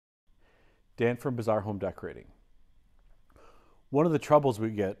Dan from Bazaar Home Decorating. One of the troubles we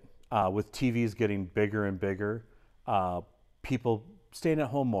get with TVs getting bigger and bigger, people staying at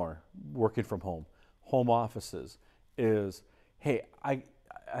home more, working from home offices, is, hey, I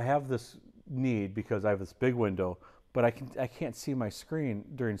have this need because I have this big window, but I can't see my screen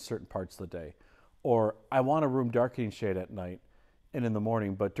during certain parts of the day. Or I want a room darkening shade at night and in the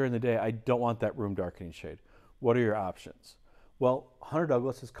morning, but during the day I don't want that room darkening shade. What are your options? Well, Hunter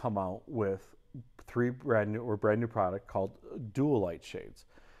Douglas has come out with three brand new product called DuoLite Shades.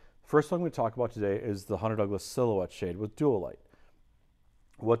 First one I'm going to talk about today is the Hunter Douglas Silhouette Shade with DuoLite.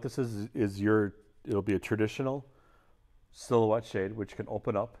 What this is it'll be a traditional silhouette shade which can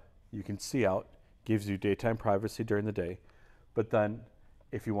open up, you can see out, gives you daytime privacy during the day, but then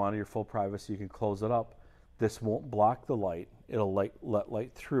if you wanted your full privacy, you can close it up. This won't block the light, it'll let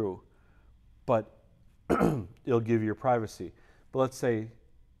light through, but it'll give you your privacy. But let's say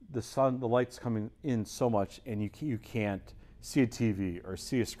the light's coming in so much and you can't see a TV or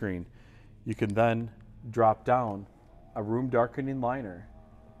see a screen, you can then drop down a room darkening liner,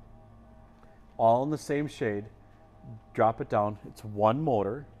 all in the same shade, drop it down. It's one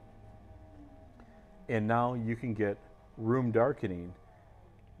motor, and now you can get room darkening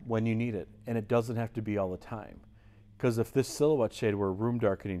when you need it, and it doesn't have to be all the time. Because if this silhouette shade were a room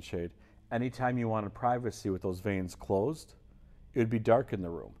darkening shade, anytime you wanted privacy with those vanes closed, it would be dark in the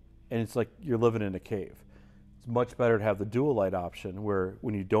room, and it's like you're living in a cave. It's much better to have the DuoLite option where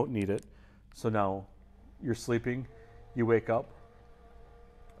when you don't need it, so now you're sleeping, you wake up,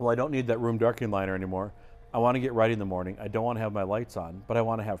 well, I don't need that room darkening liner anymore. I want to get ready in the morning. I don't want to have my lights on, but I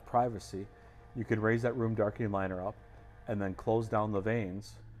want to have privacy. You can raise that room darkening liner up and then close down the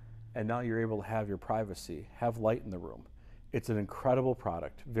vanes, and now you're able to have your privacy, have light in the room. It's an incredible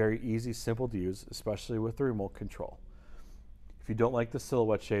product, very easy, simple to use, especially with the remote control. If you don't like the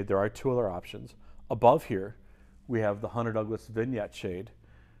silhouette shade, there are two other options. Above here, we have the Hunter Douglas Vignette Shade,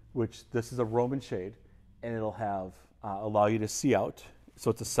 which this is a Roman shade, and it'll have allow you to see out. So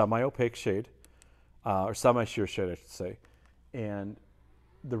it's a semi-opaque shade, or semi-sheer shade, I should say, and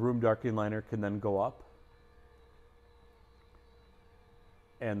the room darkening liner can then go up,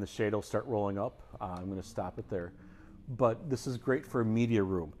 and the shade will start rolling up. I'm going to stop it there. But this is great for a media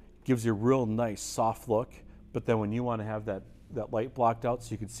room. Gives you a real nice soft look, but then when you want to have that light blocked out so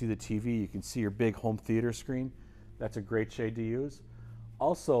you can see the TV, you can see your big home theater screen, that's a great shade to use.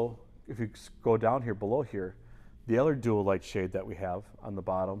 Also, if you go down here below here, the other DuoLite shade that we have on the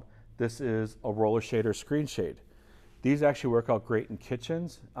bottom, this is a roller shade or screen shade. These actually work out great in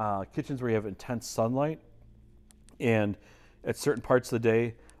kitchens, kitchens where you have intense sunlight, and at certain parts of the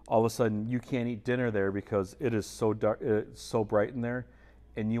day, all of a sudden you can't eat dinner there because it is so dark, it's so bright in there,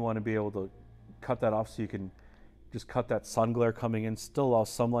 and you want to be able to cut that off so you can just cut that sun glare coming in, still allow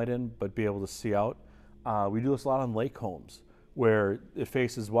sunlight in, but be able to see out. We do this a lot on lake homes where it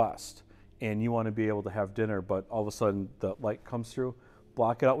faces west, and you want to be able to have dinner, but all of a sudden the light comes through.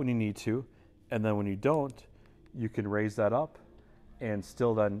 Block it out when you need to, and then when you don't, you can raise that up and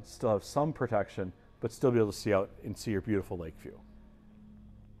still have some protection, but still be able to see out and see your beautiful lake view.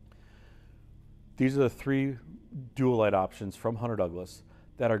 These are the three DuoLite options from Hunter Douglas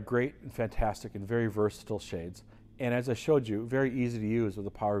that are great and fantastic and very versatile shades. And as I showed you, very easy to use with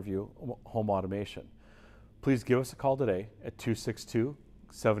the PowerView home automation. Please give us a call today at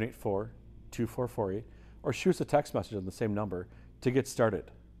 262-784-2448 or shoot us a text message on the same number to get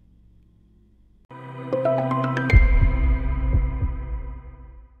started.